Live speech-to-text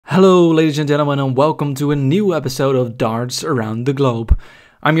Hello, ladies and gentlemen, and welcome to a new episode of Darts Around the Globe.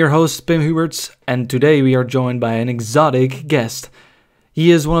 I'm your host, Pim Huberts, and today we are joined by an exotic guest.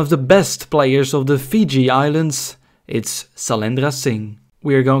 He is one of the best players of the Fiji Islands. It's Salendra Singh.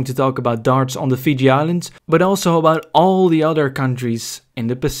 We are going to talk about darts on the Fiji Islands, but also about all the other countries in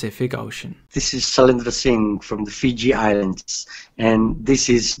the Pacific Ocean. This is Salendra Singh from the Fiji Islands, and this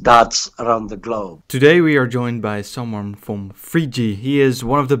is Darts Around the Globe. Today we are joined by someone from Fiji. He is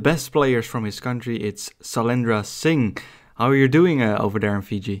one of the best players from his country. It's Salendra Singh. How are you doing over there in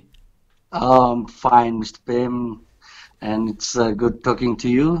Fiji? Fine, Mr. Pim, and it's good talking to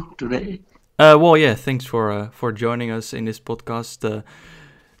you today. Thanks for joining us in this podcast.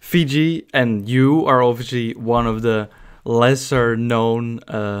 Fiji and you are obviously one of the lesser known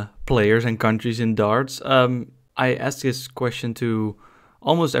players and countries in darts. I ask this question to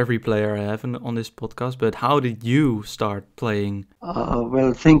almost every player I have on this podcast, but how did you start playing?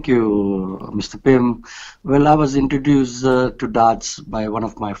 Thank you, Mr. Pim. Well, I was introduced to darts by one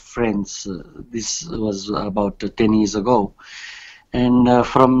of my friends. This was about 10 years ago. And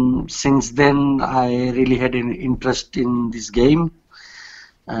since then, I really had an interest in this game.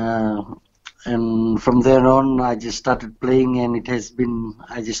 And from there on, I just started playing, and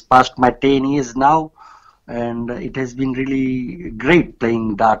I just passed my 10 years now, and it has been really great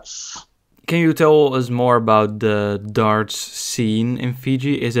playing darts. Can you tell us more about the darts scene in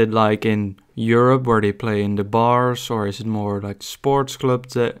Fiji? Is it like in Europe where they play in the bars, or is it more like sports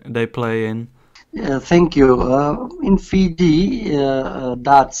clubs that they play in? Yeah, thank you. In Fiji,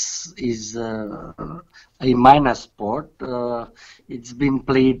 darts is a minor sport. It's been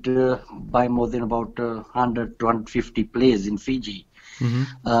played by more than about 100 to 150 players in Fiji.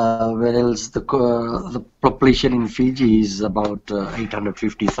 Mm-hmm. Whereas the population in Fiji is about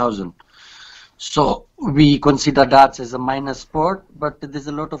 850,000. So we consider darts as a minor sport, but there's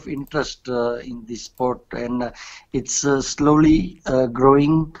a lot of interest in this sport, and it's slowly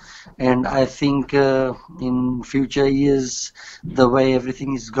growing. And I think in future years, the way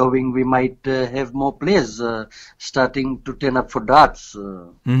everything is going, we might have more players starting to turn up for darts.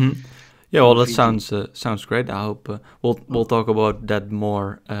 Mm-hmm. Yeah, well, that sounds great. I hope we'll talk about that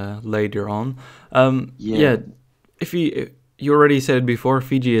more later on. If you already said it before,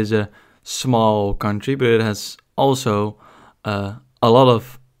 Fiji is a small country, but it has also a lot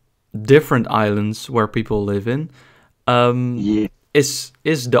of different islands where people live in. Is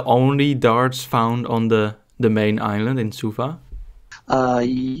the only darts found on the main island in Suva?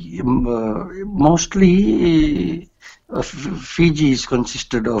 Mostly Fiji is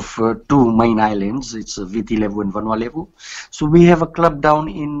consisted of two main islands. It's Viti Levu and Vanuatu. So we have a club down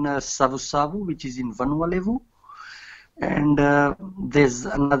in Savu Savu, which is in Vanuatu. And there's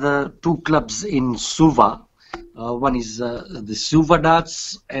another two clubs in Suva. One is the Suva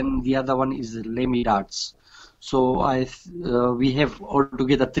Darts, and the other one is the Lemi Darts. So we have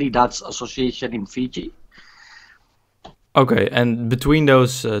altogether 3 darts association in Fiji. Okay, and between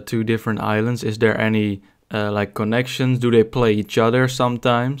those two different islands, is there any like connections? Do they play each other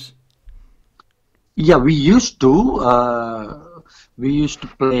sometimes? Yeah, we used to. We used to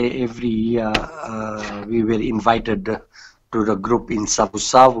play every year. We were invited to the group in Savu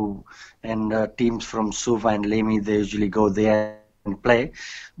Savu, and teams from Suva and Lemi, they usually go there and play.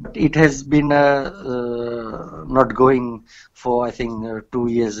 But it has been not going for, I think, 2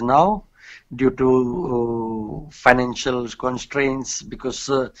 years now due to financial constraints, because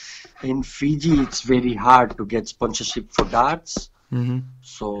in Fiji it's very hard to get sponsorship for darts. Mm-hmm.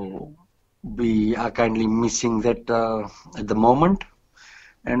 So we are kindly missing that at the moment,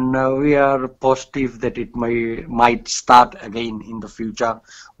 and we are positive that it might start again in the future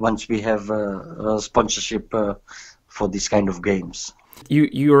once we have sponsorship for this kind of games.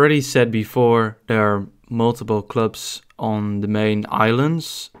 You already said before there are multiple clubs on the main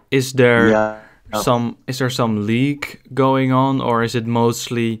islands. Is there some league going on, or is it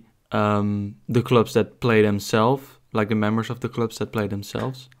mostly the clubs that play themselves, like the members of the clubs that play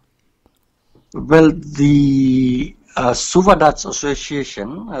themselves? Well, the Suva Darts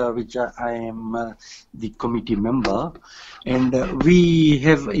Association, which I am the committee member, and we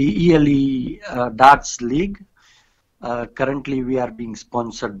have a yearly darts league. Currently, we are being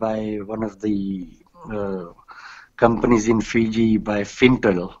sponsored by one of the companies in Fiji, by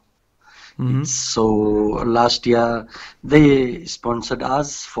Fintel. Mm-hmm. So last year they sponsored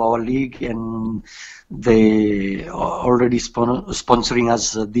us for our league, and they are already sponsoring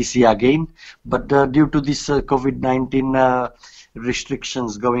us this year again. But due to this COVID-19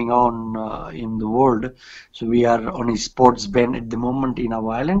 restrictions going on in the world, so we are on a sports ban at the moment in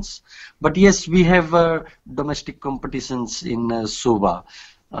our islands. But yes, we have domestic competitions in Suva.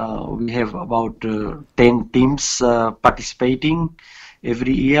 We have about 10 teams participating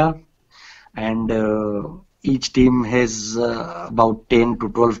every year, and each team has about 10 to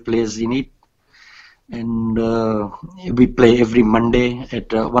 12 players in it. And we play every Monday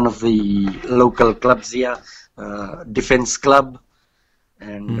at one of the local clubs here, Defense Club,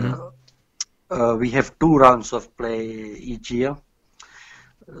 and Hmm. we have 2 rounds of play each year.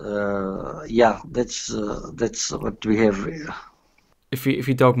 Yeah, that's what we have. If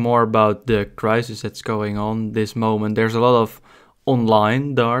you talk more about the crisis that's going on this moment, there's a lot of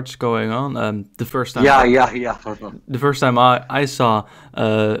online darts going on. The first time Yeah, yeah, yeah. I saw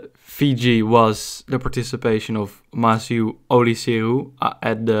Fiji was the participation of Masiu Olisiru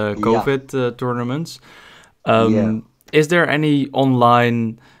at the Yeah, COVID tournaments. yeah. Is there any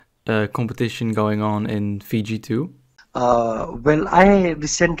online competition going on in Fiji too? Well, I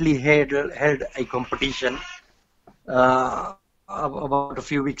recently held a competition about a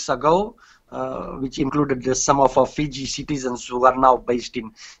few weeks ago, which included some of our Fiji citizens who are now based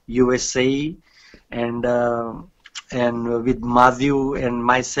in USA, and with Matthew and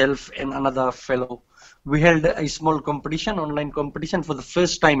myself and another fellow, we held a small competition, online competition for the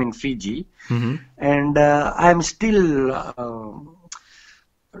first time in Fiji, Hmm. and I'm still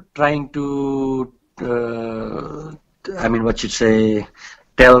trying to, I mean, what you say,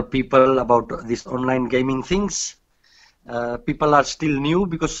 tell people about these online gaming things. People are still new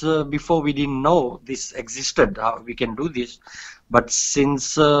because before we didn't know this existed, how we can do this. But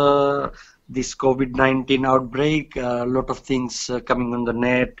since this COVID-19 outbreak, a lot of things coming on the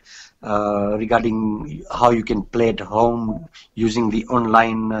net regarding how you can play at home using the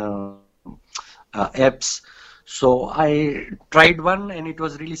online apps. So I tried one and it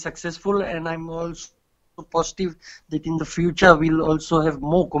was really successful, and I'm also positive that in the future we'll also have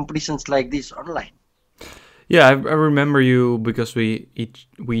more competitions like this online. Yeah, I remember you because we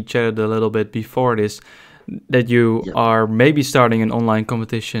chatted a little bit before this that you Yeah, are maybe starting an online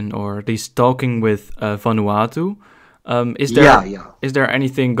competition or at least talking with Vanuatu. Is yeah, there yeah. is there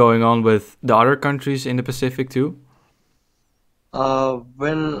anything going on with the other countries in the Pacific too?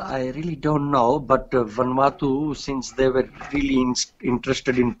 Well, I really don't know, but Vanuatu, since they were really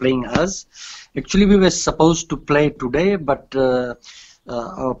interested in playing us, actually we were supposed to play today, but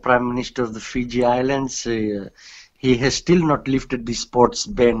our Prime Minister of the Fiji Islands, he has still not lifted the sports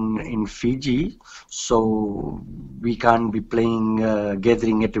ban in Fiji, so we can't be playing,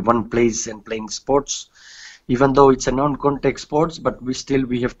 gathering at one place and playing sports, even though it's a non-contact sports, but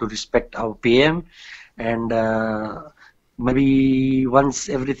we have to respect our PM, and maybe once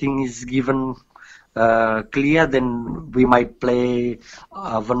everything is given clear, then we might play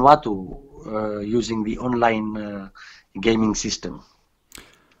Vanuatu using the online gaming system.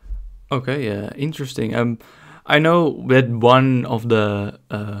 Okay, yeah, interesting. I know that one of the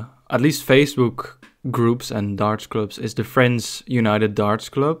at least Facebook groups and darts clubs is the Friends United Darts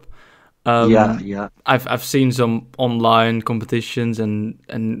Club. Yeah, Um, yeah. I've seen some online competitions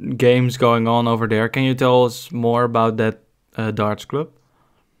and games going on over there. Can you tell us more about that darts club?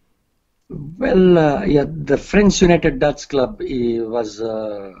 Well, yeah, the Friends United Dutch Club was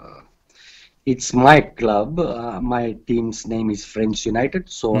it's my club. My team's name is Friends United,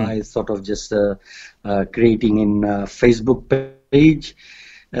 so Hmm. I thought of just creating in Facebook page.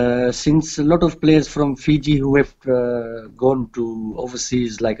 Since a lot of players from Fiji who have gone to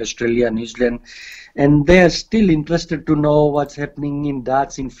overseas like Australia, New Zealand, and they are still interested to know what's happening in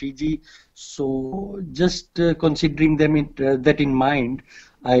darts in Fiji. So just considering that in mind,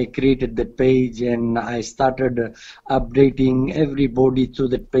 I created that page and I started updating everybody to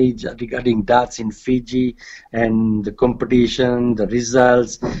that page regarding darts in Fiji and the competition, the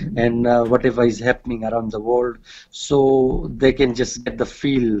results, and whatever is happening around the world, so they can just get the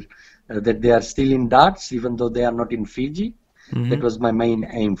feel that they are still in darts even though they are not in Fiji. That Hmm. was my main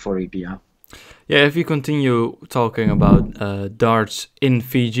aim for it. Yeah. Yeah, if you continue talking about darts in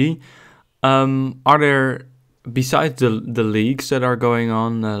Fiji, are there besides the leagues that are going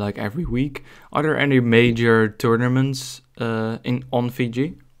on like every week, are there any major tournaments in on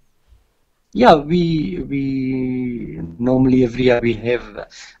Fiji? Yeah, we normally every year we have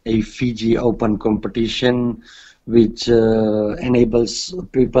a Fiji Open competition, which enables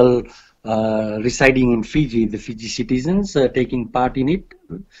people residing in Fiji, the Fiji citizens, taking part in it.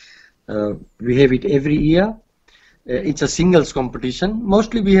 We have it every year. It's a singles competition.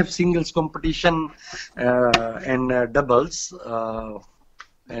 Mostly we have singles competition and doubles,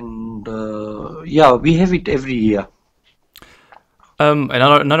 and yeah, we have it every year.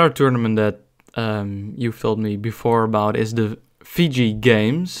 Another tournament that you've told me before about is the Fiji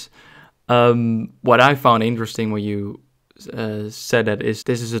Games. What I found interesting when you said that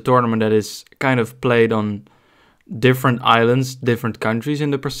this is a tournament that is kind of played on different islands, different countries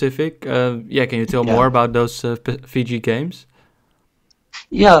in the Pacific. Yeah, can you tell more Yeah. about those Fiji Games?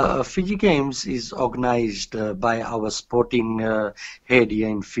 Yeah, Fiji Games is organized by our sporting head here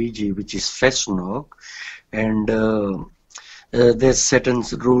in Fiji, which is Fesno, and there's certain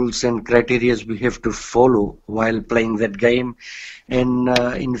rules and criteria we have to follow while playing that game. And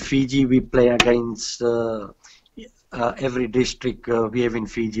in Fiji, we play against every district we have in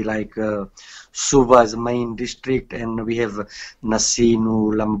Fiji, like Suva is the main district, and we have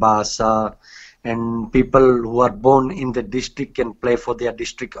Nasinu, Lambasa, and people who are born in the district can play for their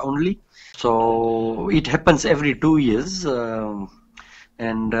district only. So it happens every 2 years, and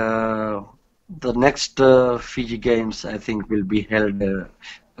the next Fiji Games I think will be held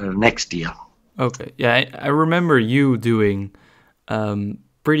next year. Okay, yeah, I remember you doing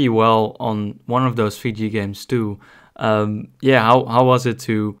pretty well on one of those Fiji Games too. Yeah, how was it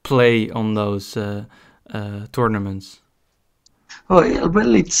to play on those tournaments? Oh, yeah,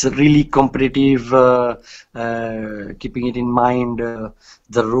 well, it's really competitive, keeping it in mind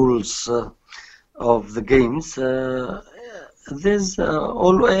the rules of the games. There's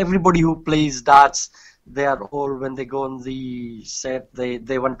all everybody who plays darts. They are all when they go on the set,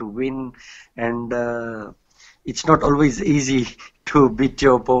 they want to win, and it's not always easy to beat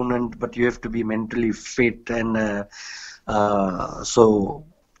your opponent, but you have to be mentally fit and so.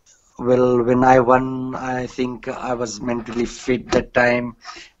 Well, when I won, I think I was mentally fit that time,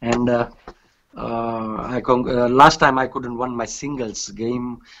 and last time I couldn't win my singles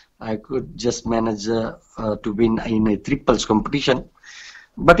game. I could just manage to win in a triples competition,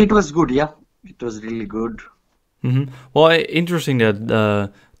 but it was good. Yeah, it was really good. Well, interesting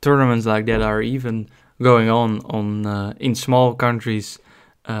that tournaments like that are even going on in small countries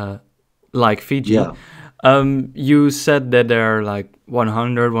like Fiji. Yeah, You said that there are like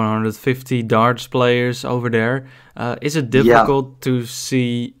 100, 150 darts players over there. Is it yeah. difficult to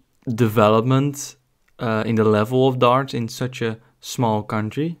see development in the level of darts in such a small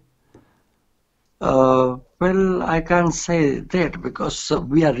country? Well, I can't say that because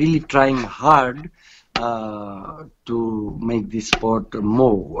we are really trying hard to make this sport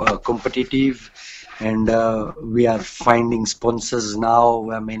more competitive, and we are finding sponsors now.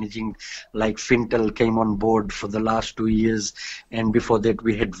 We are managing, like Fintel came on board for the last 2 years, and before that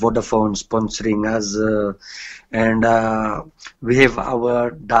we had Vodafone sponsoring us, and we have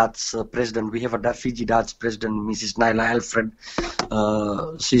our darts president. We have a Fiji darts president, Mrs. Naila Alfred.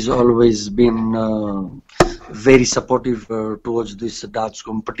 She's always been very supportive towards this darts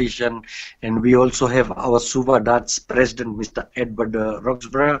competition, and we also have our Suva darts president, Mr. Edward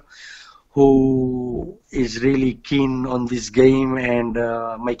Roxburgh, who is really keen on this game and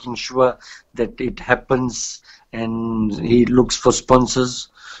making sure that it happens, and he looks for sponsors.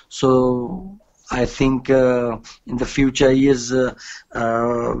 So I think in the future years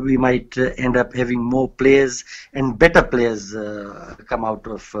we might end up having more players and better players come out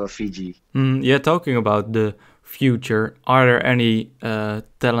of Fiji. Yeah, talking about the future, are there any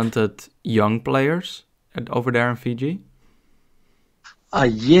talented young players over there in Fiji?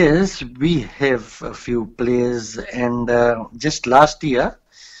 Yes, we have a few players, and just last year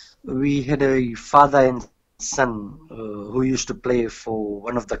we had a father and son who used to play for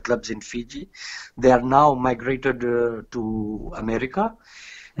one of the clubs in Fiji. They are now migrated to America,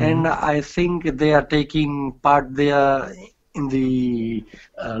 and I think they are taking part there in the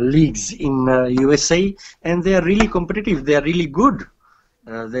leagues in USA, and they are really competitive. They are really good.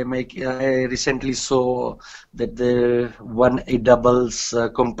 They make. I recently saw that they won a doubles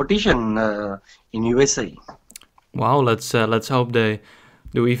competition in USA. Wow, let's hope they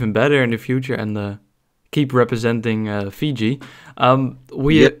do even better in the future and keep representing Fiji.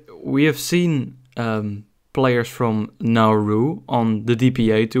 We Yep. we have seen players from Nauru on the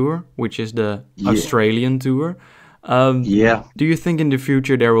DPA tour, which is the Yeah. Australian tour. Um, Yeah. do you think in the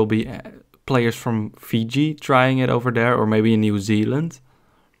future there will be players from Fiji trying it over there, or maybe in New Zealand?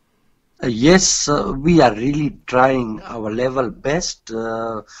 Yes, we are really trying our level best.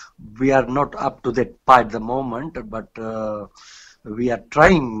 We are not up to that par at the moment, but we are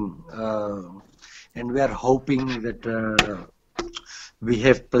trying, and we are hoping that we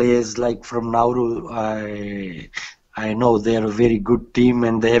have players like from Nauru. I know they are a very good team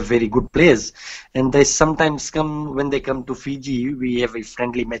and they have very good players. And they sometimes come when they come to Fiji. We have a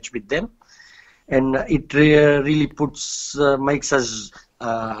friendly match with them, and it really makes us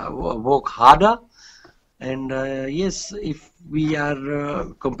work harder. And yes, if we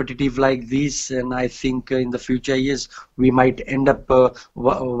are competitive like this, and I think in the future years we might end up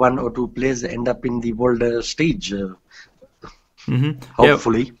one or two players end up in the world stage. Yeah,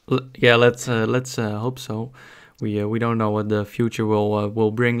 hopefully. yeah. Let's hope so. We don't know what the future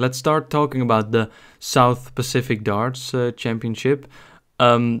will bring. Let's start talking about the South Pacific Darts Championship.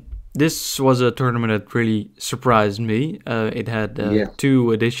 Um, this was a tournament that really surprised me. It had Yeah,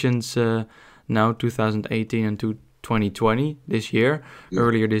 two editions now, 2018 and 2020 this year, yeah,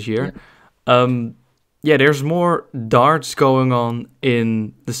 earlier this yeah. year. Um, yeah, there's more darts going on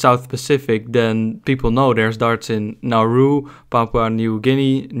in the South Pacific than people know. There's darts in Nauru, Papua New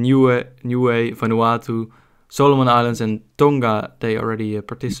Guinea, Niue, Vanuatu, Solomon Islands, and Tonga. They already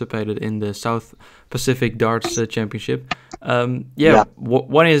participated in the South Pacific Darts Championship. Yeah, Yeah.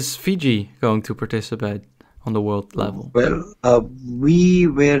 when is Fiji going to participate on the world level? Well, we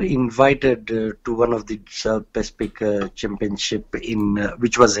were invited to one of the South Pacific Championship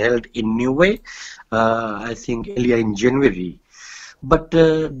which was held in Niue, I think earlier in January. But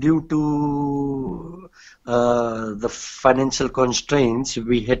due to the financial constraints,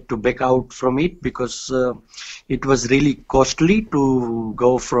 we had to back out from it because it was really costly to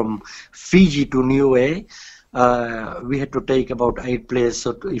go from Fiji to Niue. We had to take about 8 players.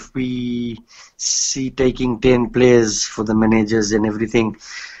 So if we see taking 10 players for the managers and everything,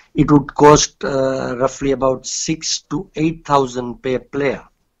 it would cost roughly about 6 to 8,000 per player,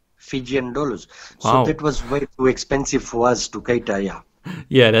 Fijian dollars. So Wow. that was way too expensive for us to cater. Yeah.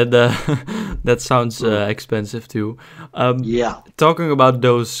 Yeah, that that sounds expensive too. Yeah. Talking about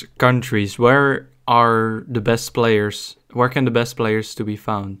those countries, where are the best players? Where can the best players to be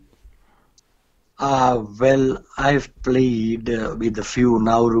found? Well, I've played with a few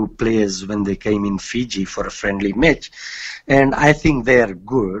Nauru players when they came in Fiji for a friendly match, and I think they are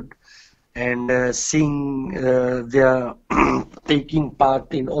good. And seeing they are taking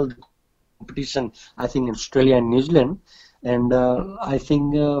part in all the competition, I think in Australia and New Zealand, and I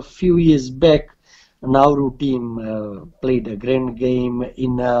think a few years back, Nauru team played a grand game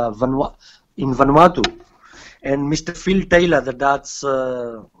in Vanuatu, and Mr. Phil Taylor, the darts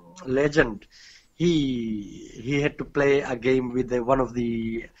legend, he had to play a game with one of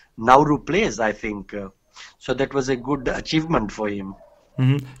the Nauru players, I think. So that was a good achievement for him.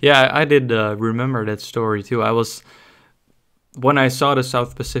 Yeah, I did remember that story too. I was when I saw the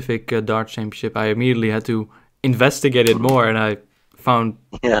South Pacific Dart Championship, I immediately had to investigate it more, and I found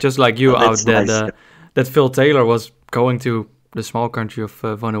Yeah, just like you out that's that nice. that Phil Taylor was going to the small country of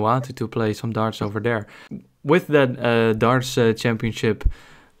Vanuatu to play some darts over there. With that darts championship,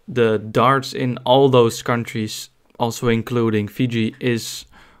 the darts in all those countries, also including Fiji, is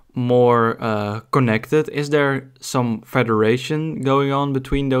more connected. Is there some federation going on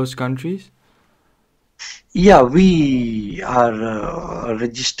between those countries? Yeah, we are a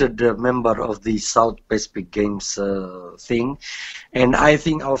registered member of the South Pacific Games thing, and I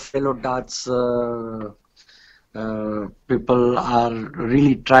think our fellow darts people are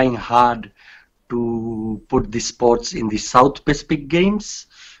really trying hard to put the sports in the South Pacific Games,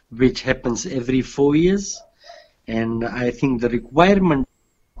 which happens every 4 years. And I think the requirement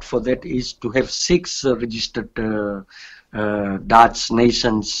for that is to have six registered darts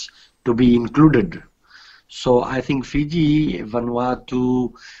nations to be included. So I think Fiji,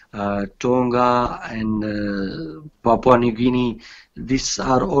 Vanuatu, Tonga, and Papua New Guinea, these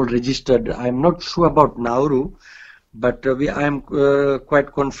are all registered. I'm not sure about Nauru, but I'm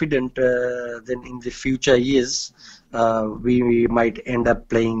quite confident that in the future years we might end up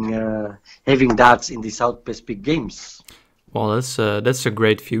playing, having darts in the South Pacific Games. Well, that's a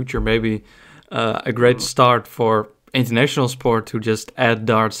great future. Maybe a great start for international sport to just add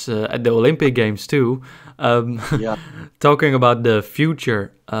darts at the Olympic Games too. Yeah, Talking about the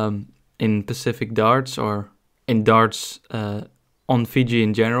future in Pacific darts or in darts on Fiji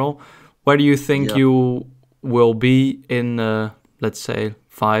in general, where do you think yeah. you will be in, let's say,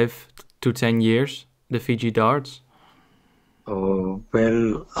 5 to 10 years, the Fiji darts?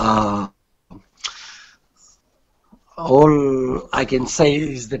 Well, all I can say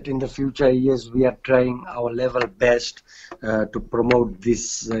is that in the future years we are trying our level best to promote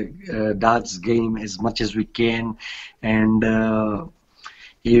this darts game as much as we can, and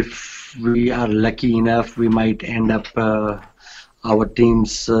if we are lucky enough, we might end up our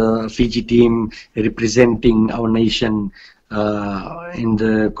team's Fiji team representing our nation in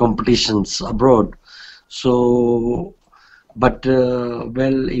the competitions abroad. So, but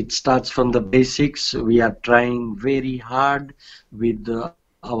well, it starts from the basics. We are trying very hard with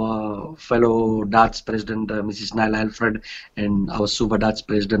our fellow darts president, Mrs. Nile Alfred, and our super darts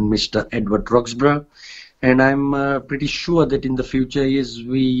president, Mr. Edward Roxburgh. And I'm pretty sure that in the future years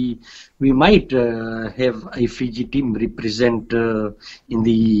we might have a Fiji team represent in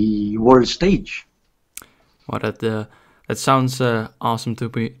the world stage. Well, That sounds awesome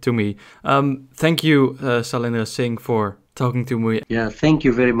to me. Thank you, Salendra Singh, for talking to me. Yeah, thank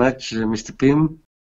you very much, Mr. Pim.